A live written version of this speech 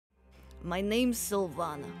My name's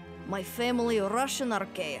Sylvana. My family Russian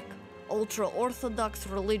archaic, ultra-orthodox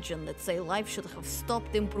religion that say life should have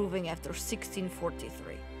stopped improving after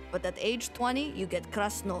 1643. But at age 20, you get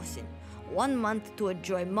krasnosin, 1 month to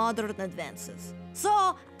enjoy modern advances.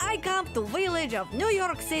 So, I come to village of New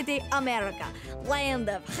York City, America, land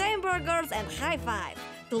of hamburgers and high five,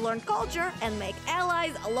 to learn culture and make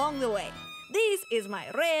allies along the way. This is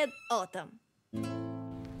my red autumn.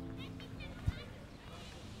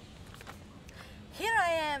 Here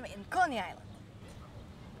I am in Coney Island.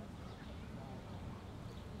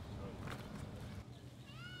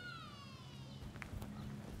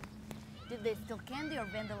 Did they steal candy or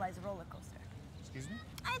vandalize a roller coaster? Excuse me?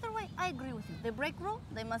 Either way, I agree with you. They break rule,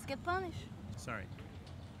 they must get punished. Sorry.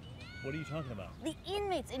 What are you talking about? The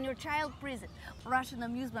inmates in your child prison. Russian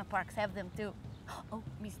amusement parks have them too. Oh,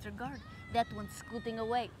 Mr. Guard, that one's scooting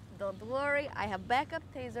away. Don't worry, I have backup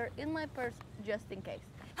taser in my purse just in case.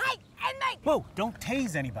 Hey, inmate! Whoa, don't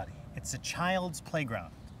tase anybody. It's a child's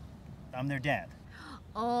playground. I'm their dad.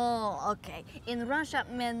 Oh, okay. In Russia,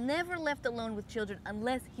 men never left alone with children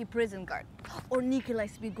unless he prison guard. Or Nikolai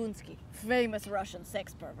Smigunsky, famous Russian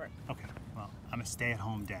sex pervert. Okay, well, I'm a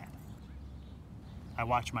stay-at-home dad. I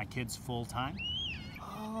watch my kids full time.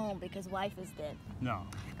 Oh, because wife is dead. No.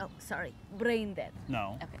 Oh, sorry, brain dead.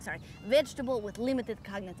 No. Okay, sorry. Vegetable with limited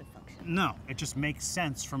cognitive function. No, it just makes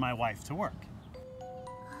sense for my wife to work.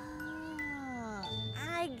 Ah,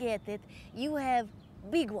 I get it. You have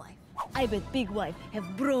big wife. I bet big wife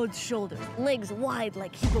have broad shoulders, legs wide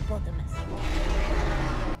like hippopotamus.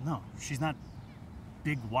 No, she's not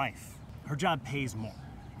big wife. Her job pays more.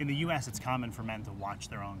 In the US, it's common for men to watch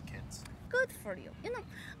their own kids. Good for you. You know,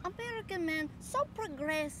 American men, so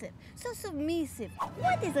progressive, so submissive.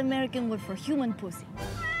 What is American word for human pussy?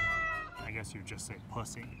 I guess you'd just say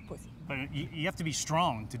pussy. Pussy. But you have to be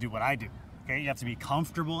strong to do what I do, okay? You have to be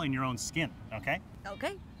comfortable in your own skin, okay?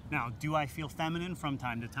 Okay. Now, do I feel feminine from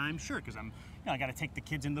time to time? Sure, because I gotta take the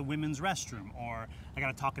kids in the women's restroom, or I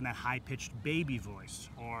gotta talk in that high-pitched baby voice,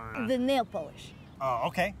 or... The nail polish. Oh,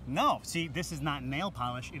 okay. No, see, this is not nail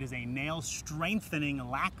polish. It is a nail-strengthening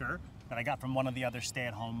lacquer that I got from one of the other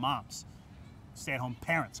stay-at-home moms. Stay-at-home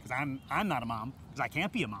parents, because I'm not a mom, because I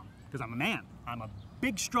can't be a mom, because I'm a man. I'm a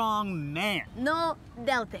big, strong man. No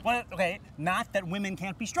doubting. Well, okay, not that women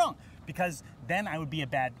can't be strong, because then I'm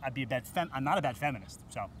not a bad feminist,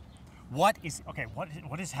 so. What is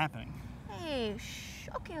happening? Hey, shh,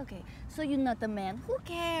 okay. So you're not a man, who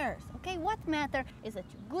cares? Okay, what matter is that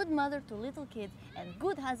you're good mother to little kids and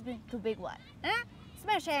good husband to big wife. Huh?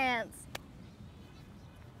 Smash hands.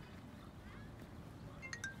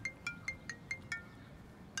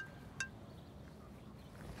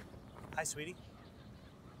 Hi, sweetie.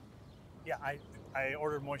 Yeah, I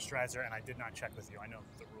ordered moisturizer and I did not check with you. I know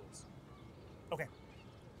the rules. Okay.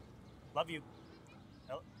 Love you.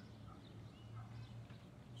 Hello?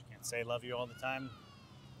 She can't say love you all the time.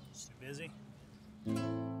 She's too busy.